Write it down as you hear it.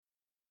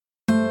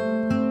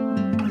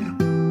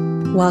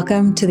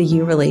Welcome to the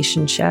You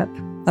Relationship,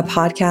 a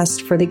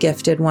podcast for the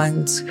gifted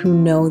ones who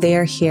know they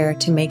are here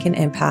to make an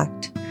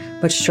impact,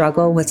 but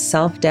struggle with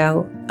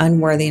self-doubt,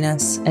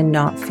 unworthiness, and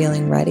not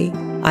feeling ready.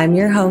 I'm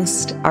your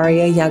host,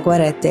 Aria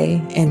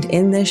Yaguarete, and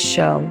in this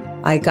show,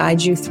 I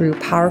guide you through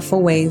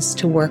powerful ways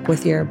to work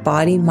with your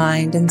body,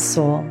 mind, and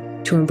soul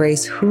to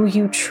embrace who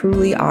you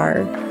truly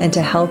are and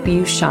to help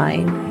you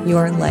shine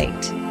your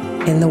light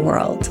in the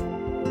world.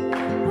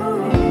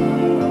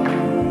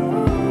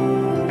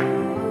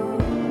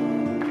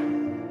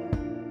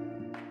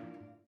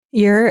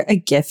 You're a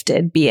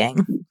gifted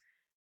being.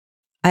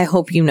 I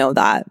hope you know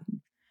that.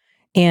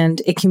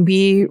 And it can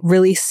be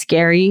really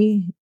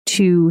scary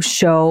to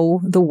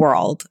show the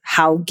world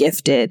how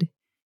gifted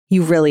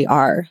you really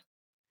are.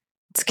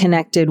 It's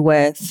connected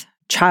with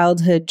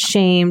childhood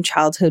shame,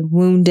 childhood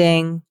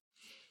wounding.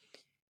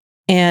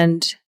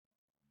 And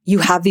you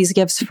have these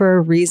gifts for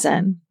a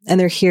reason, and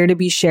they're here to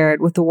be shared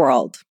with the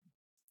world.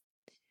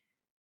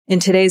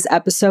 In today's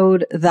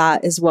episode,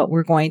 that is what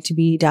we're going to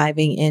be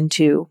diving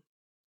into.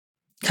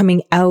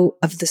 Coming out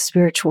of the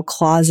spiritual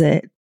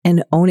closet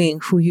and owning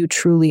who you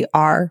truly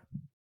are.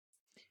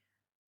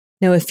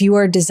 Now, if you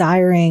are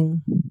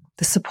desiring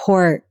the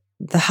support,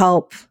 the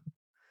help,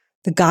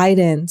 the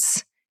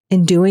guidance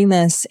in doing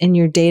this in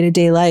your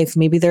day-to-day life,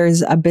 maybe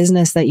there's a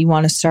business that you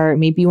want to start,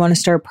 maybe you want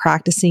to start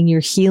practicing your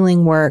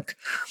healing work,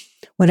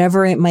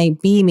 whatever it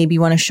might be, maybe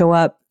you want to show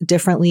up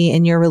differently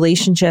in your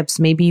relationships,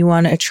 maybe you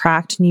want to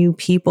attract new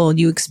people,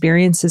 new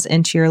experiences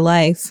into your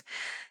life,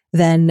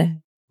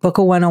 then book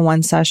a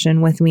one-on-one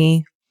session with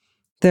me.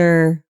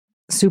 They're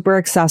super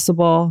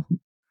accessible.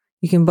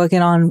 You can book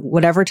it on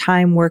whatever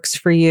time works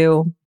for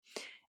you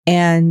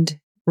and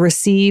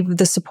receive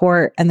the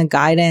support and the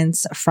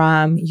guidance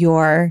from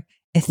your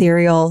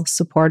ethereal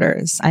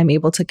supporters. I'm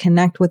able to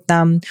connect with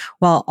them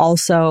while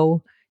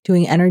also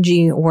doing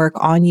energy work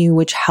on you,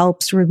 which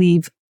helps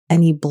relieve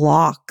any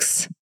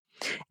blocks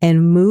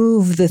and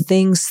move the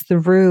things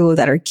through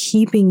that are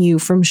keeping you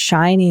from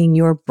shining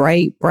your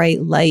bright,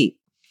 bright light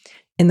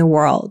in the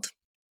world.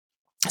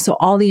 So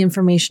all the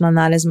information on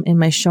that is in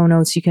my show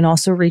notes. You can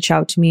also reach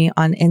out to me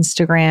on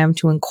Instagram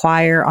to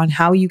inquire on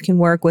how you can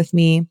work with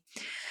me,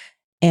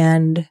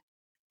 and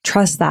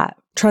trust that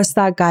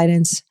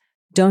guidance.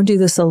 Don't do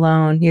this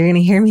alone. You're going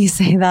to hear me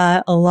say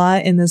that a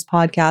lot in this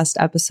podcast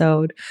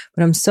episode,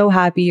 but I'm so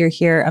happy you're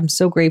here. I'm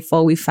so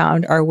grateful we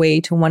found our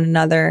way to one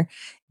another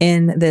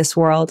in this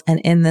world and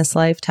in this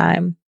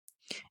lifetime.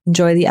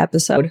 Enjoy the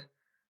episode.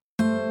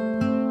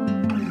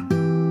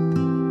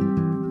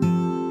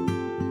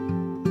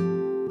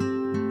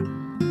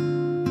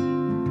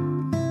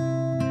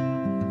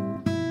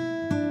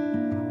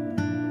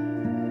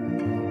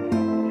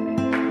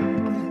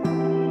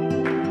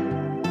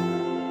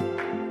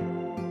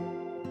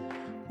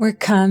 We're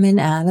coming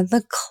out of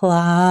the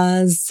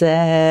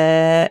closet.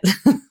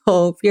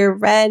 Hope you're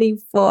ready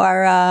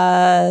for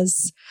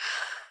us.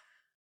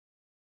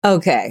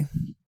 Okay,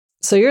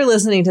 so you're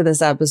listening to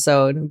this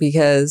episode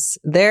because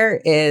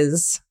there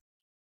is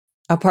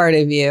a part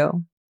of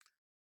you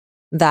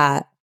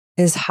that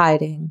is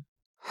hiding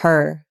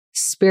her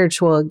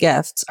spiritual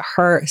gifts,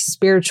 her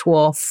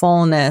spiritual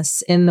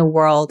fullness in the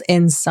world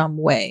in some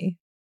way.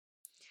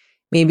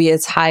 Maybe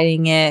it's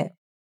hiding it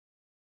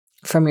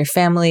from your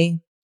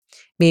family.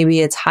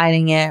 Maybe it's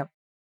hiding it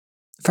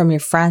from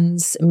your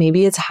friends.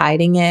 Maybe it's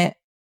hiding it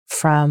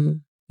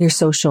from your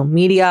social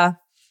media.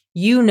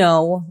 You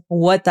know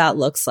what that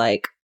looks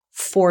like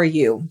for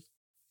you.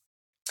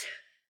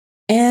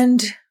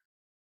 And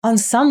on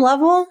some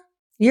level,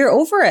 you're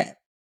over it.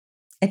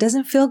 It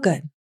doesn't feel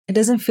good. It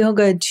doesn't feel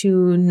good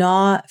to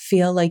not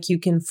feel like you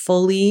can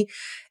fully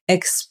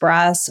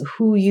express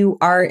who you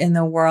are in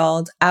the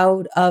world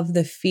out of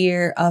the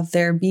fear of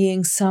there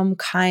being some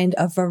kind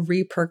of a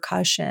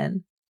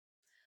repercussion.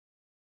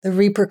 The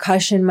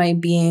repercussion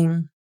might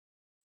being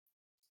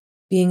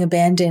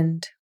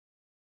abandoned,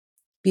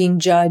 being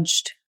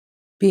judged,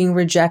 being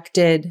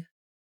rejected,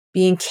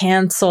 being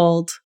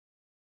canceled,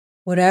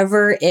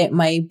 whatever it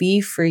might be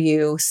for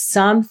you,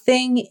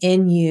 something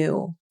in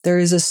you, there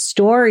is a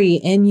story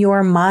in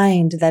your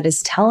mind that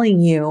is telling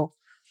you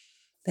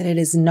that it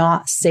is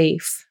not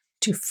safe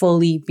to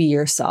fully be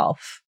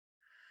yourself.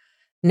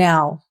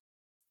 Now,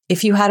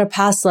 if you had a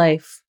past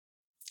life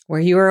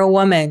where you were a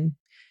woman,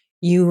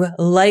 you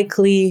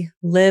likely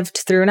lived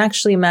through, and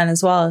actually men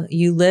as well,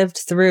 you lived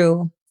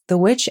through the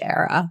witch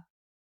era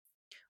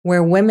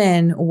where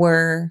women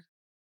were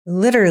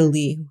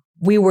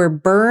we were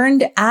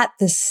burned at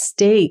the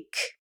stake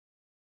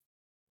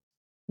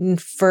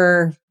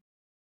for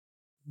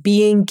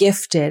being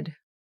gifted,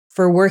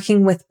 for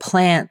working with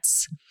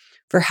plants,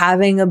 for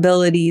having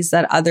abilities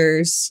that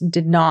others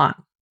did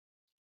not.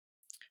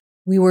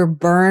 We were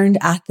burned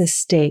at the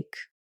stake.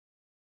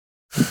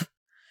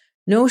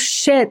 No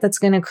shit, that's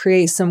going to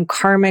create some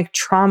karmic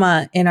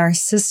trauma in our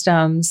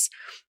systems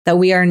that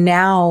we are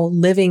now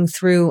living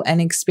through and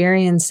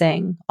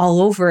experiencing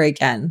all over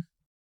again.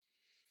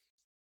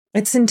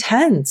 It's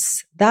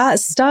intense. That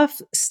stuff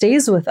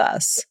stays with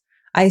us.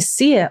 I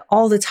see it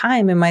all the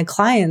time in my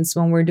clients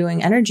when we're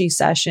doing energy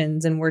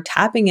sessions and we're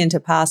tapping into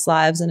past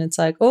lives. And it's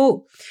like,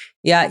 oh,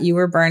 yeah, you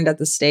were burned at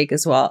the stake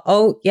as well.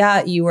 Oh,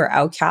 yeah, you were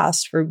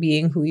outcast for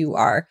being who you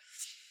are.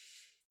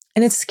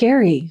 And it's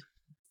scary.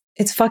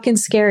 It's fucking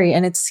scary.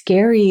 And it's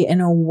scary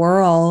in a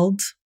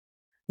world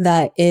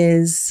that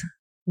is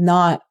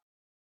not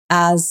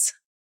as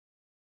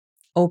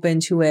open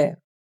to it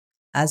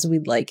as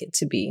we'd like it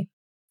to be,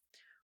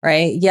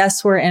 right?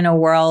 Yes, we're in a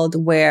world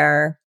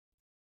where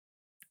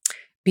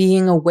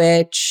being a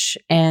witch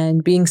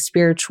and being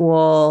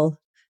spiritual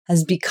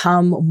has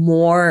become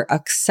more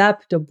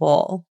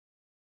acceptable,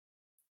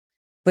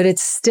 but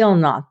it's still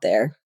not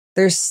there.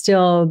 There's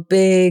still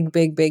big,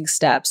 big, big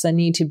steps that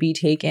need to be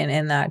taken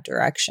in that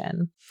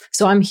direction.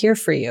 So I'm here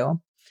for you.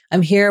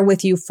 I'm here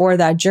with you for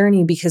that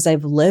journey because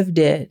I've lived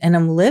it and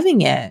I'm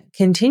living it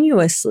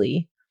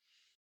continuously.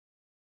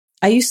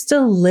 I used to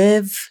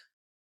live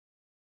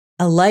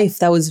a life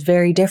that was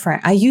very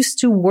different. I used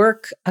to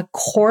work a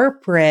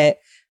corporate,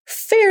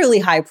 fairly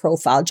high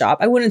profile job.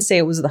 I wouldn't say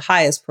it was the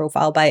highest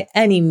profile by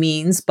any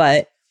means,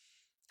 but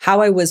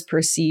how I was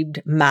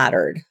perceived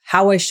mattered.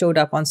 How I showed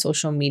up on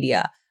social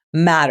media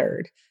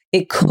mattered.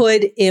 It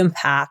could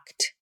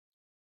impact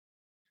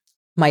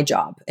my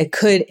job. It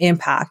could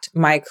impact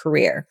my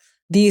career.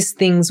 These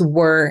things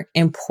were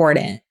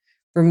important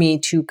for me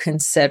to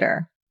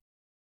consider.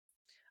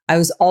 I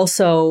was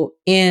also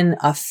in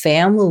a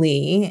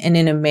family and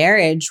in a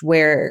marriage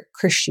where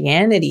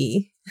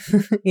Christianity,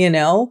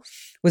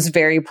 was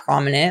very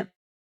prominent.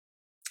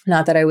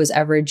 Not that I was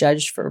ever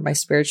judged for my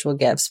spiritual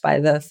gifts by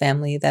the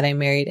family that I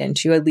married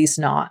into, at least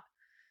not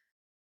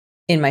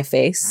in my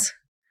face.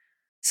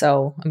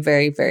 So I'm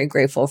very, very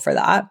grateful for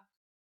that.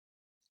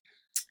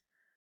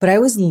 But I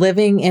was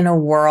living in a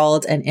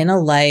world and in a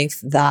life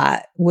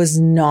that was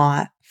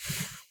not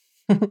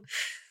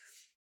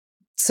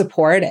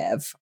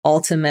supportive,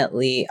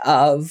 ultimately,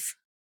 of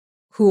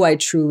who I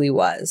truly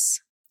was.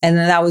 And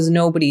that was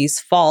nobody's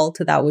fault.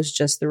 That was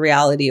just the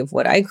reality of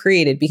what I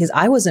created because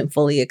I wasn't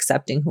fully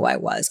accepting who I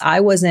was.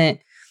 I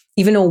wasn't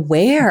even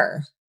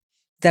aware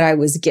that I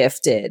was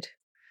gifted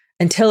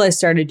until I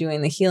started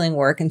doing the healing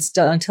work and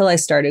until I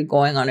started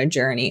going on a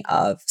journey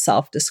of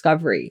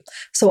self-discovery.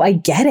 So I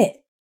get it.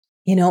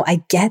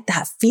 I get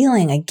that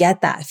feeling. I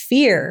get that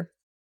fear.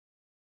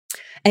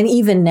 And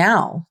even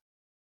now,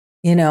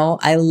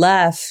 I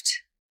left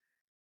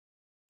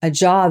a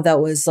job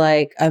that was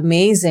like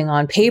amazing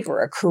on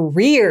paper, a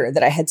career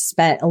that I had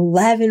spent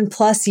 11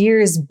 plus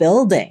years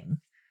building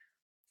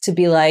to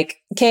be like,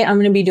 okay, I'm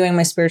going to be doing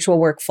my spiritual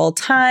work full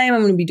time.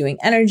 I'm going to be doing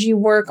energy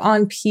work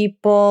on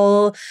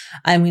people.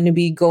 I'm going to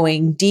be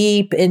going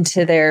deep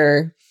into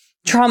their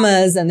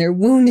traumas and their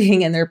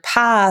wounding and their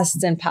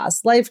past and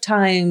past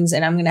lifetimes.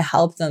 And I'm going to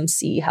help them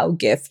see how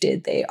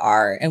gifted they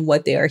are and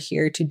what they are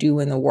here to do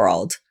in the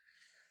world.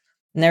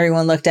 And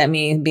everyone looked at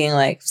me being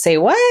like, say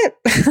what?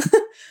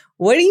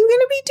 What are you going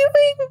to be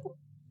doing?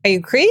 Are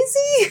you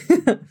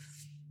crazy?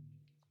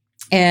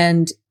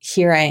 And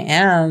here I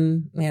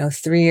am,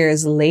 3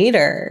 years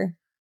later,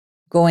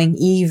 going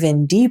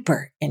even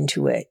deeper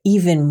into it,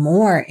 even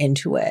more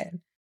into it.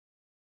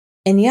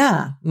 And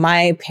yeah,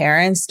 my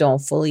parents don't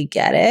fully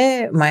get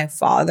it. My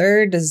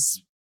father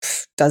does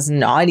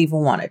not even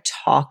want to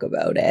talk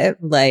about it.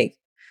 Like,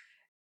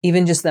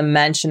 even just the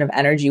mention of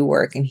energy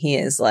work, and he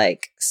is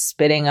like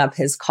spitting up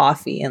his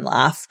coffee in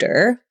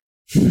laughter.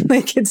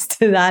 Like, it's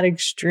to that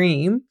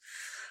extreme.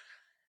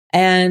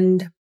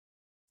 And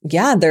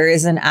yeah, there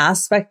is an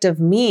aspect of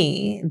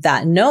me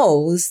that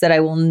knows that I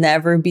will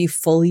never be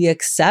fully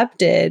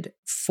accepted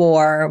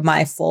for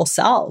my full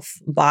self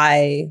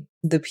by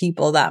the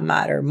people that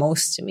matter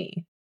most to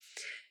me.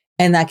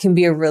 And that can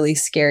be a really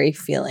scary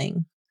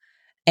feeling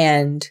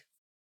and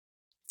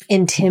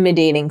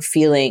intimidating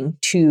feeling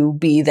to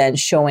be then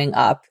showing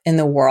up in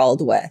the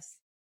world with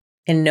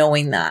and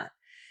knowing that.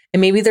 And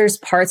maybe there's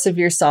parts of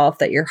yourself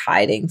that you're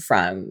hiding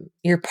from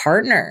your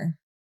partner,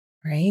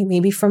 right?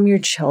 Maybe from your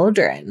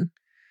children.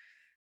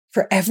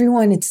 For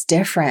everyone, it's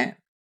different.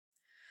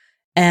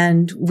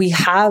 And we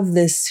have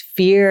this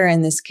fear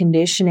and this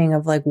conditioning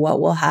of like, what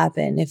will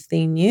happen if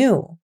they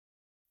knew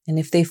and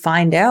if they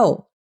find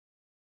out?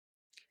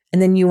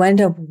 And then you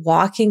end up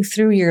walking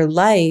through your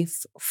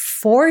life,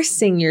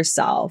 forcing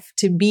yourself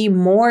to be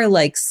more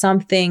like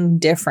something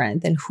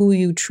different than who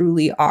you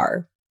truly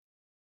are.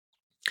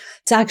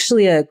 It's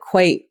actually a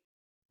quite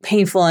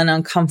painful and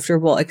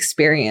uncomfortable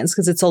experience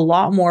because it's a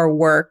lot more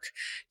work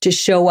to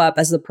show up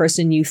as the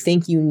person you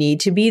think you need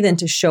to be than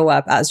to show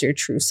up as your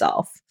true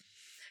self.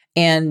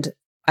 And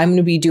I'm going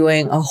to be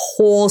doing a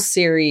whole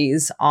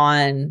series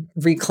on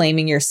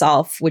reclaiming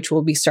yourself, which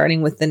will be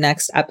starting with the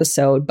next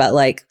episode. But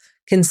like,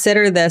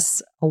 consider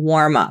this a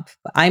warm up.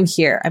 I'm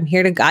here. I'm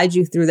here to guide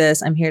you through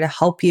this. I'm here to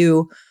help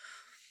you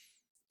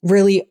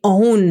really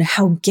own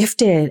how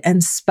gifted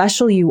and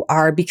special you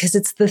are, because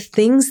it's the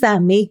things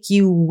that make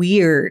you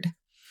weird.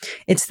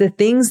 It's the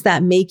things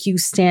that make you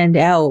stand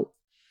out.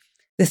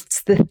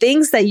 It's the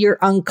things that you're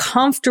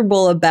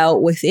uncomfortable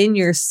about within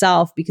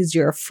yourself because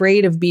you're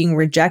afraid of being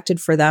rejected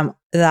for them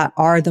that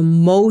are the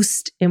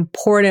most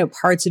important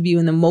parts of you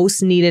and the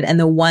most needed and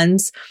the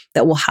ones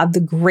that will have the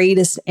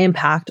greatest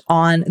impact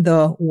on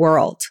the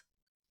world.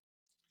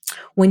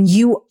 When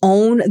you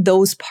own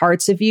those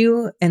parts of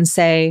you and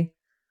say,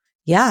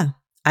 yeah,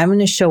 I'm going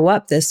to show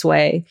up this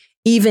way,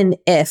 even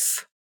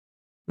if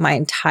my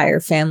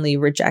entire family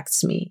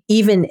rejects me,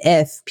 even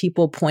if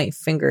people point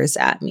fingers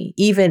at me,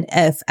 even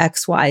if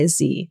X, Y,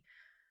 Z,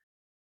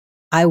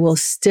 I will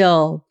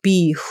still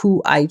be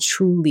who I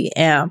truly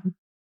am.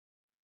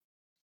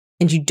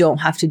 And you don't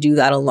have to do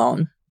that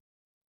alone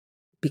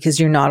because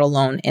you're not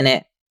alone in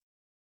it.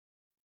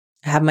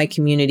 I have my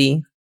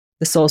community,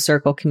 the Soul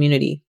Circle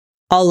community,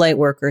 all light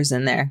workers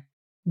in there.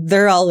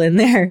 They're all in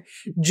there.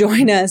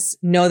 Join us.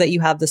 Know that you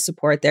have the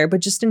support there,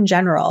 but just in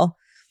general,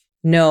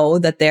 know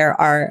that there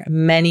are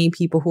many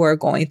people who are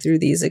going through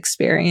these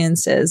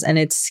experiences and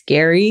it's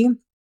scary.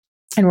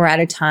 And we're at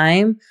a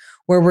time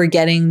where we're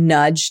getting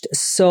nudged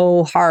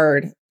so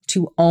hard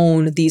to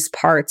own these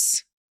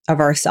parts of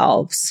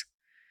ourselves,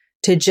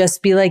 to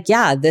just be like,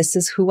 yeah, this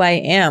is who I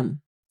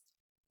am.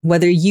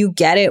 Whether you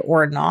get it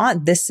or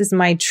not, this is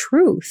my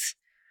truth.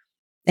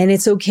 And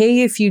it's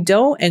okay if you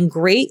don't, and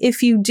great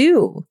if you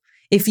do.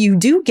 If you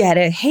do get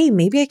it, hey,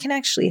 maybe I can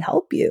actually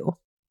help you,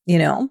 you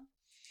know?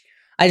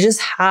 I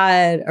just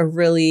had a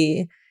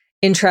really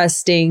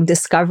interesting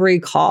discovery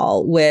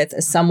call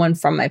with someone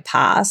from my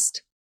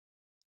past,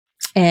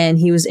 and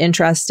he was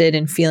interested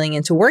in feeling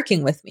into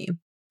working with me.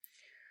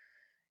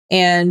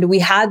 And we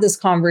had this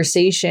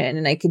conversation,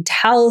 and I could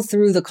tell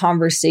through the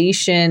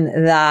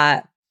conversation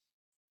that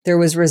there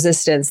was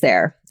resistance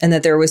there and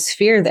that there was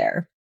fear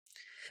there.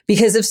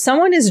 Because if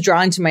someone is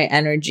drawn to my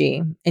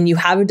energy and you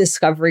have a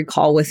discovery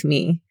call with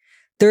me,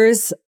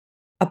 there's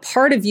a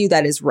part of you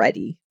that is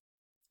ready,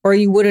 or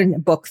you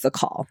wouldn't book the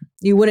call.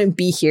 You wouldn't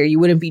be here. You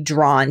wouldn't be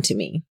drawn to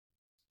me.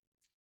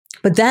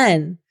 But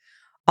then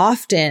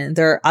often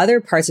there are other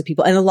parts of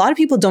people, and a lot of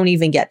people don't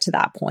even get to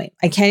that point.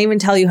 I can't even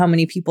tell you how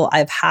many people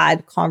I've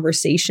had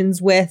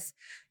conversations with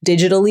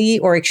digitally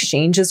or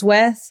exchanges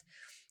with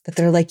that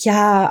they're like,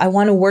 yeah, I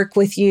want to work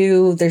with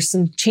you. There's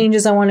some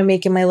changes I want to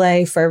make in my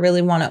life, or I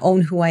really want to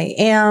own who I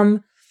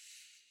am.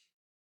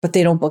 But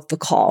they don't book the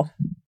call,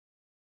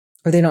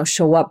 or they don't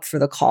show up for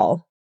the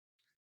call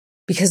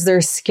because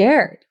they're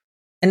scared.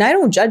 And I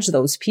don't judge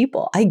those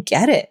people. I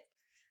get it.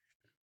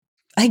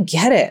 I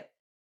get it.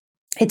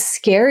 It's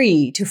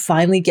scary to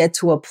finally get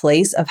to a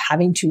place of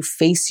having to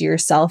face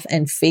yourself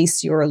and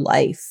face your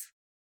life.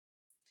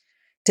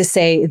 To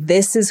say,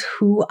 this is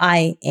who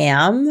I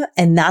am,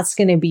 and that's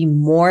going to be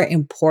more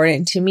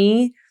important to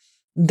me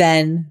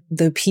than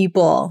the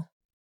people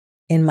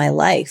in my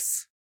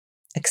life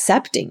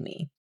accepting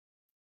me.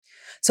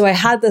 So I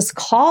had this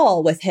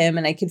call with him,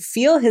 and I could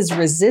feel his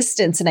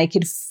resistance, and I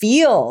could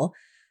feel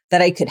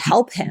that I could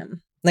help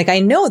him. Like, I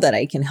know that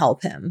I can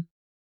help him.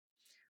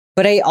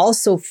 But I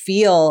also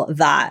feel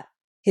that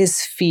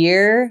his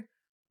fear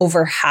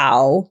over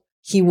how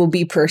he will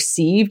be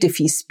perceived if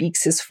he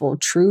speaks his full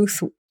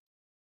truth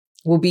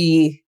will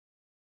be,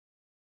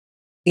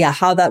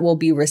 how that will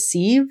be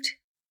received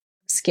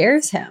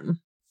scares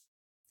him.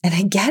 And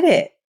I get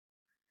it.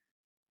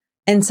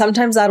 And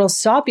sometimes that'll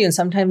stop you and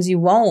sometimes you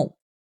won't.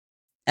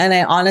 And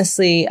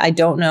I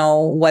don't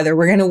know whether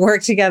we're going to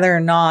work together or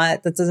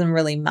not. That doesn't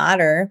really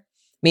matter.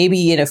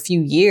 Maybe in a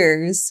few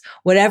years,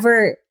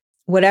 however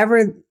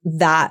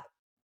that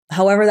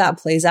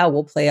plays out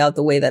will play out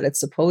the way that it's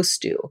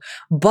supposed to.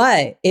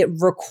 But it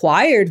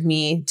required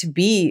me to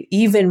be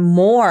even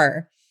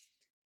more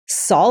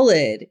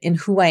solid in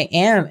who I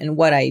am and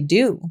what I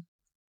do.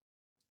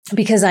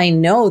 Because I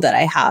know that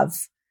I have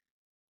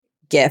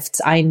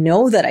gifts. I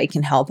know that I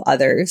can help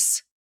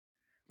others,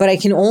 but I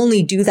can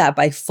only do that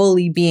by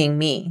fully being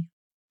me.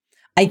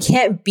 I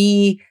can't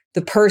be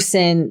the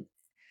person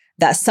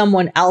that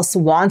someone else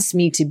wants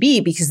me to be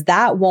because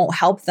that won't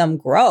help them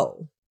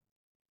grow.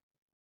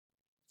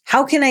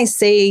 How can I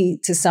say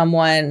to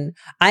someone,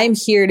 I'm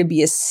here to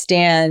be a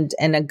stand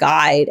and a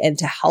guide and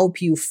to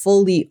help you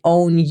fully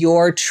own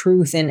your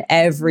truth in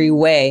every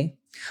way,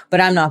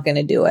 but I'm not going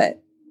to do it.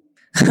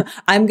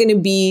 I'm going to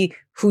be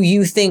who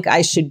you think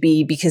I should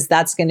be because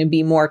that's going to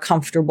be more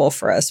comfortable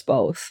for us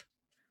both.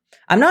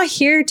 I'm not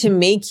here to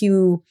make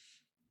you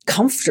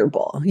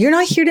comfortable. You're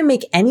not here to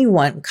make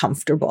anyone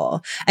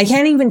comfortable. I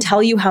can't even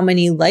tell you how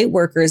many light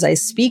workers I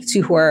speak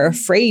to who are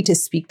afraid to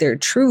speak their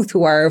truth,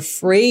 who are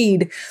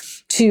afraid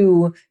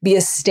to be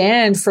a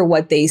stand for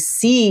what they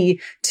see,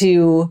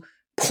 to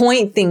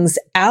point things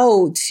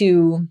out,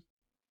 to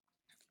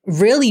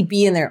really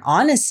be in their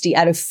honesty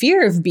out of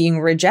fear of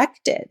being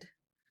rejected.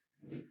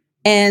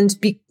 And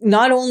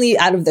not only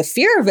out of the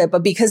fear of it,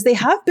 but because they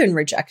have been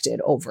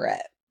rejected over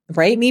it,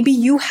 right? Maybe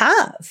you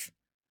have.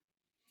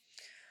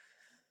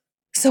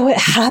 So it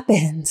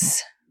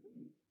happens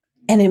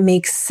and it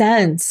makes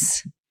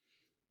sense.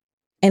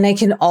 And I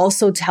can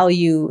also tell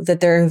you that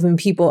there have been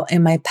people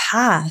in my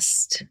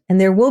past,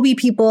 and there will be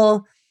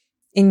people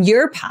in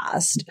your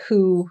past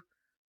who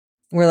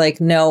We're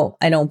like, no,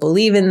 I don't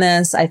believe in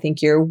this. I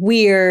think you're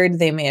weird.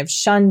 They may have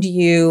shunned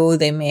you.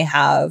 They may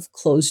have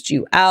closed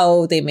you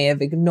out. They may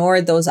have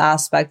ignored those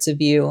aspects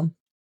of you.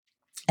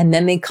 And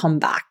then they come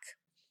back,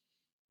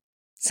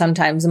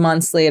 sometimes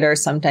months later,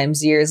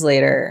 sometimes years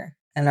later,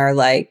 and are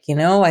like,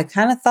 I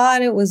kind of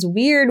thought it was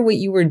weird what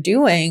you were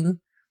doing,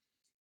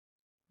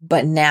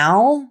 but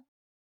now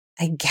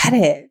I get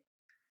it.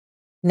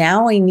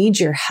 Now I need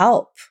your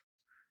help.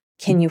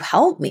 Can you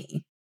help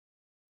me?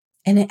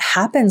 And it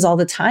happens all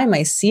the time.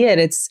 I see it.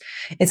 It's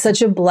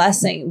such a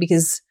blessing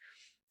because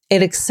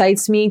it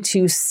excites me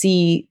to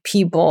see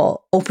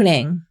people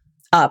opening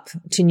up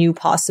to new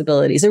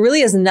possibilities. It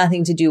really has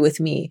nothing to do with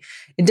me.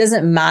 It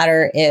doesn't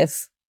matter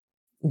if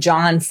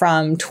John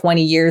from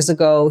 20 years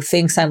ago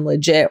thinks I'm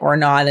legit or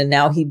not, and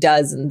now he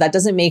does. And that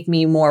doesn't make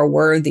me more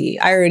worthy.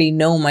 I already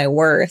know my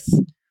worth.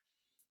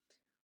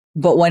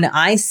 But when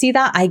I see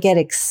that, I get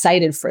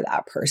excited for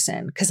that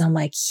person because I'm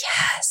like,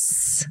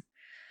 yes,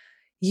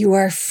 you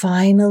are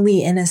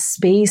finally in a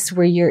space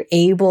where you're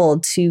able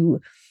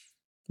to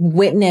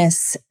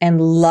witness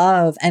and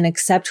love and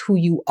accept who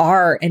you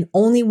are. And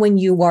only when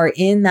you are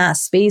in that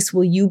space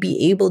will you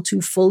be able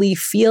to fully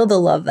feel the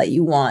love that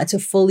you want, to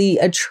fully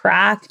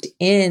attract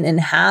in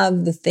and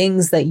have the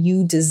things that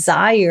you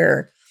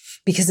desire,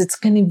 because it's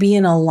going to be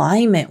in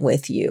alignment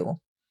with you.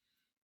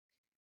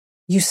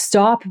 You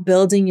stop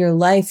building your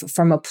life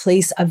from a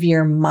place of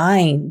your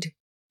mind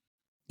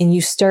and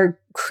you start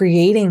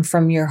creating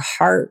from your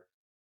heart,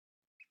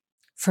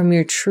 from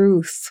your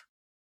truth.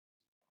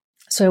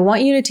 So I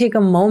want you to take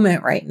a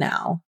moment right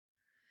now.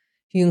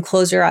 If you can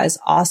close your eyes,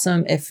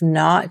 awesome. If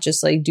not,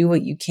 just do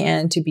what you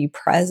can to be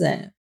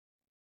present.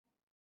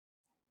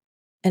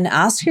 And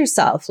ask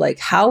yourself,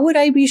 how would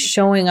I be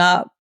showing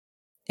up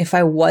if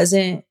I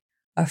wasn't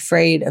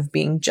afraid of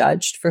being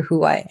judged for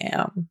who I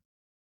am?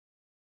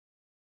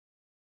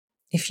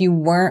 If you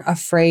weren't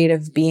afraid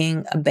of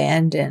being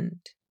abandoned?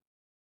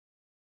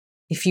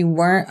 If you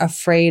weren't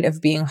afraid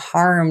of being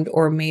harmed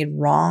or made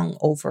wrong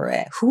over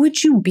it, who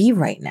would you be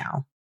right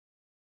now?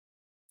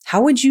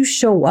 How would you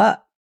show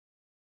up?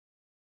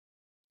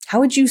 How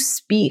would you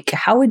speak?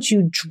 How would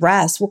you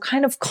dress? What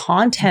kind of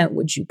content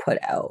would you put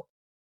out?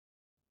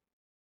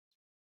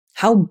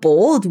 How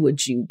bold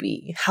would you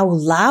be? How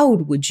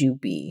loud would you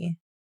be?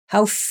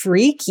 How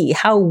freaky,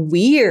 how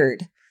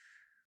weird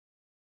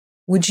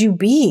would you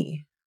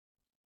be?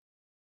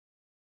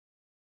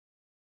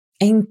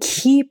 And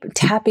keep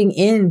tapping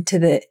into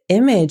the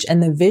image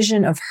and the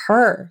vision of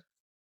her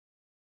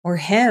or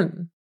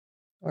him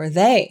or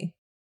they.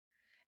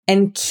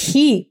 And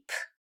keep,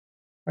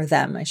 or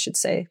them, I should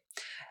say,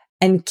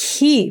 and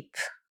keep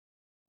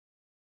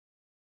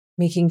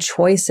making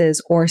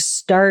choices or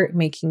start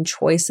making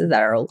choices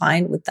that are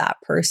aligned with that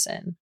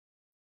person.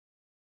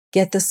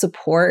 Get the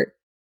support.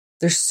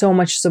 There's so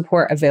much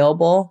support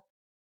available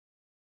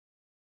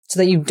so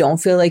that you don't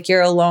feel like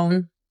you're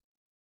alone.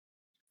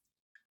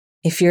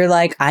 If you're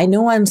like, I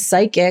know I'm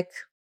psychic.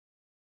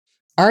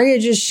 Aria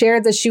just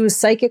shared that she was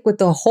psychic with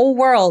the whole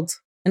world,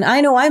 and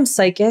I know I'm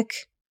psychic.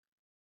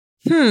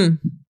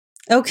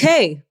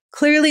 Okay.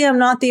 Clearly I'm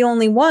not the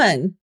only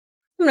one.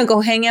 I'm going to go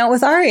hang out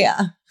with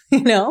Aria, or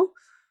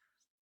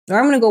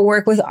I'm going to go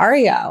work with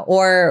Aria,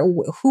 or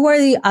who are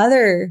the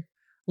other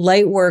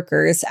light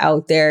workers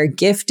out there,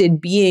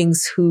 gifted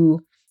beings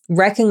who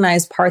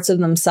recognize parts of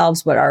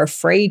themselves, but are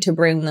afraid to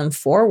bring them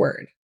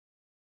forward.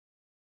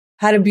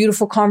 Had a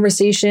beautiful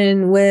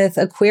conversation with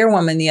a queer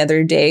woman the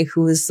other day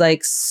who was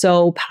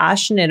so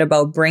passionate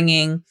about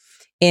bringing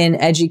in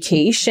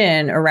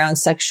education around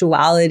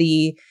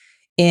sexuality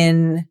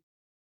in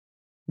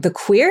the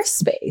queer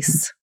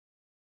space.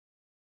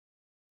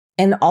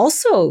 And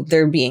also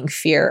there being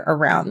fear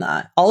around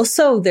that.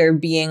 Also there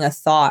being a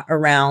thought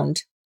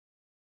around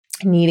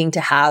needing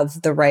to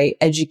have the right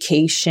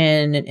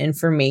education and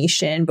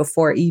information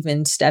before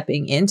even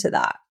stepping into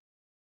that.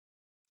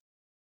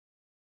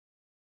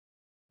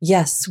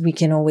 Yes, we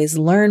can always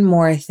learn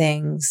more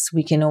things.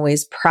 We can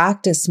always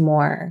practice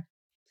more.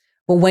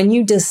 But when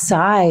you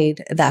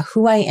decide that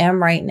who I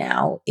am right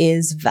now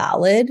is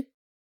valid,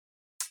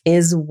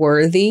 is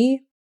worthy,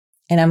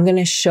 and I'm going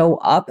to show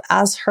up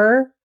as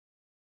her,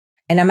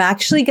 and I'm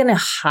actually going to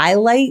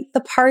highlight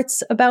the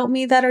parts about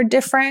me that are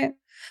different.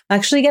 I'm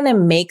actually going to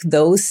make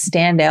those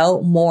stand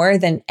out more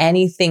than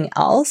anything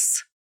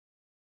else.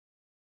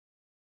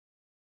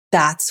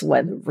 That's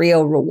when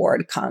real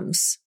reward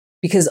comes.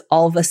 Because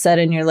all of a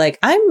sudden you're like,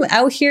 I'm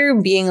out here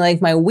being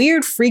my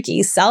weird,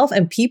 freaky self,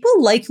 and people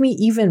like me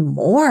even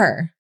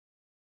more.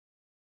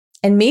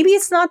 And maybe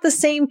it's not the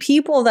same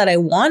people that I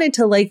wanted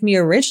to like me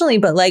originally,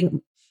 but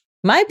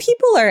my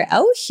people are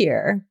out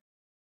here.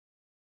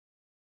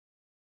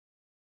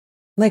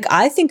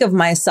 I think of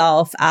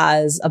myself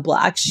as a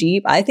black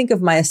sheep. I think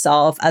of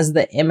myself as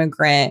the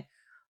immigrant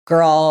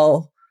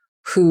girl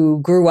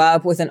who grew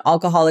up with an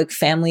alcoholic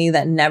family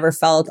that never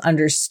felt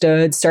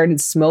understood, started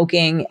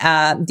smoking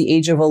at the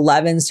age of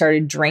 11,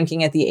 started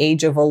drinking at the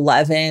age of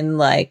 11,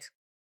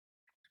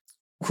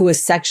 who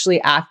was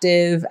sexually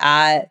active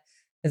at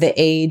the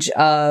age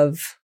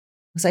of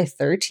Was I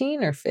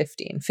 13 or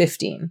 15?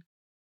 15.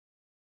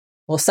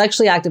 Well,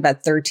 sexually active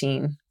at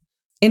 13,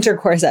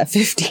 intercourse at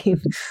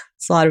 15.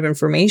 It's a lot of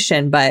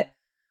information, but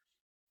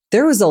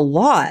there was a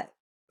lot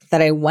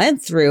that I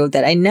went through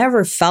that I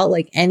never felt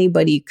like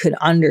anybody could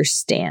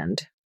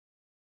understand.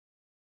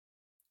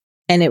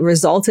 And it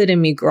resulted in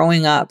me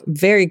growing up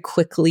very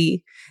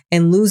quickly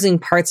and losing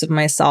parts of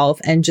myself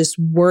and just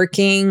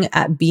working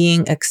at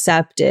being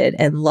accepted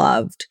and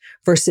loved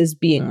versus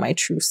being my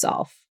true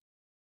self.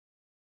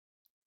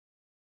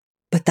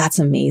 But that's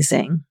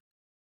amazing,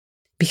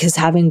 because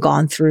having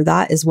gone through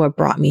that is what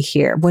brought me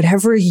here.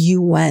 Whatever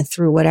you went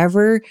through,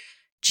 whatever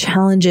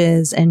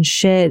challenges and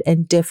shit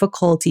and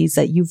difficulties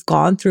that you've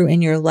gone through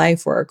in your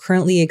life or are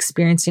currently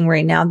experiencing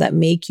right now that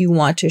make you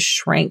want to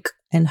shrink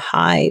and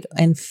hide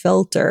and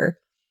filter,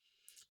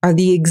 are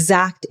the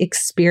exact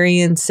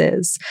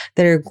experiences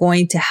that are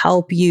going to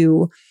help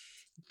you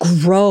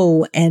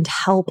grow and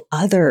help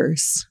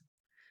others.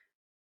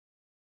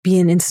 Be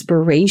an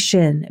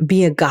inspiration,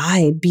 be a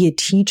guide, be a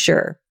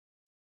teacher.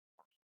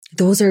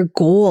 Those are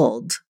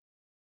gold.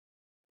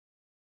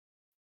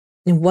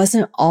 It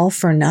wasn't all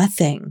for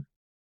nothing.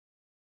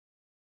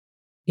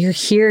 You're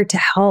here to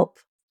help.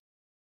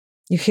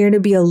 You're here to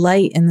be a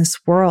light in this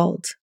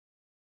world.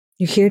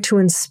 You're here to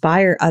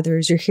inspire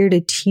others. You're here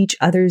to teach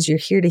others. You're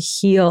here to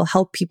heal,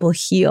 help people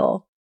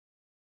heal.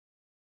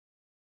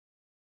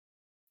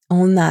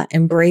 Own that,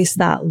 embrace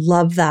that,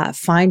 love that,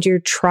 find your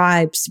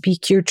tribe,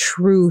 speak your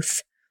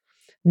truth.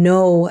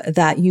 Know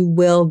that you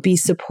will be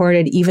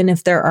supported even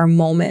if there are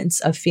moments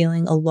of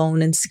feeling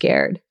alone and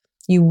scared.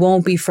 You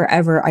won't be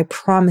forever. I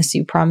promise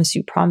you, promise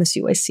you, promise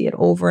you. I see it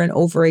over and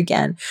over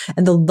again.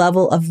 And the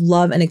level of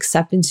love and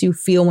acceptance you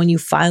feel when you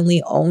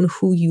finally own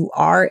who you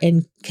are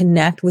and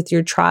connect with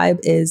your tribe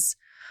is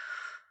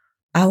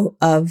out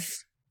of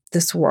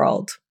this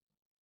world.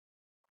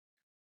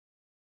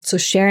 So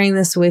sharing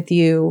this with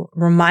you,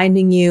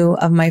 reminding you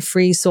of my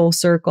free Soul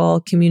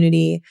Circle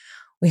community.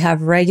 We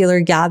have regular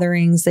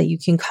gatherings that you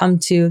can come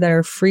to that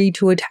are free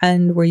to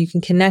attend, where you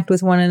can connect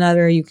with one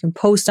another. You can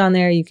post on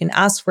there. You can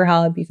ask for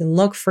help. You can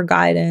look for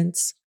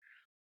guidance.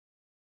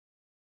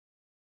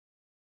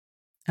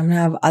 I'm going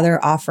to have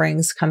other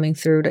offerings coming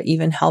through to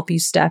even help you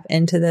step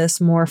into this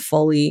more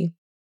fully.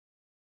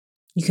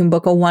 You can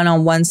book a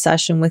one-on-one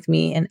session with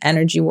me, an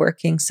energy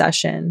working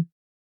session.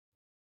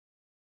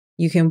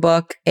 You can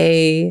book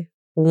a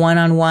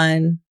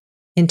one-on-one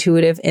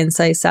intuitive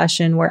insight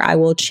session where I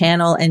will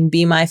channel and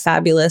be my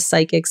fabulous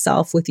psychic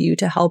self with you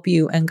to help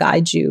you and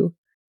guide you.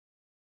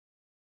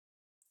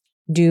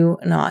 Do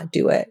not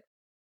do it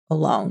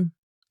alone.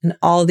 And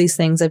all these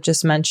things I've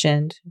just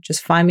mentioned,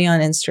 just find me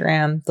on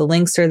Instagram. The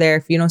links are there.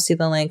 If you don't see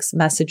the links,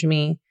 message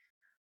me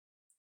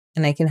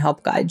and I can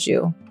help guide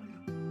you.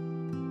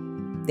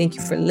 Thank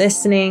you for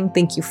listening.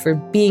 Thank you for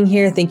being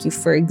here. Thank you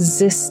for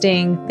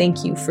existing.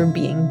 Thank you for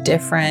being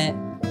different.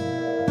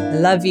 I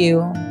love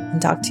you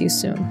and talk to you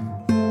soon.